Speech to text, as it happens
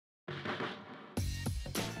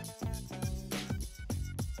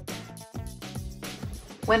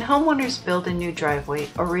When homeowners build a new driveway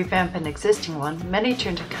or revamp an existing one, many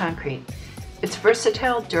turn to concrete. It's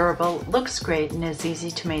versatile, durable, looks great, and is easy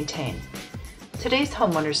to maintain. Today's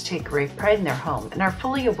homeowners take great pride in their home and are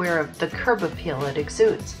fully aware of the curb appeal it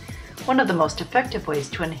exudes. One of the most effective ways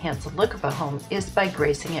to enhance the look of a home is by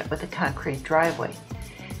gracing it with a concrete driveway.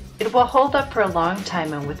 It will hold up for a long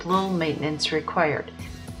time and with little maintenance required.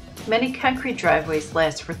 Many concrete driveways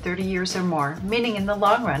last for 30 years or more, meaning in the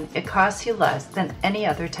long run it costs you less than any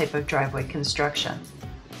other type of driveway construction.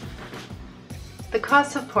 The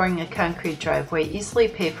cost of pouring a concrete driveway easily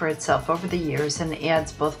pays for itself over the years and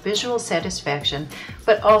adds both visual satisfaction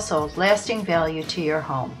but also lasting value to your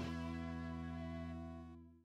home.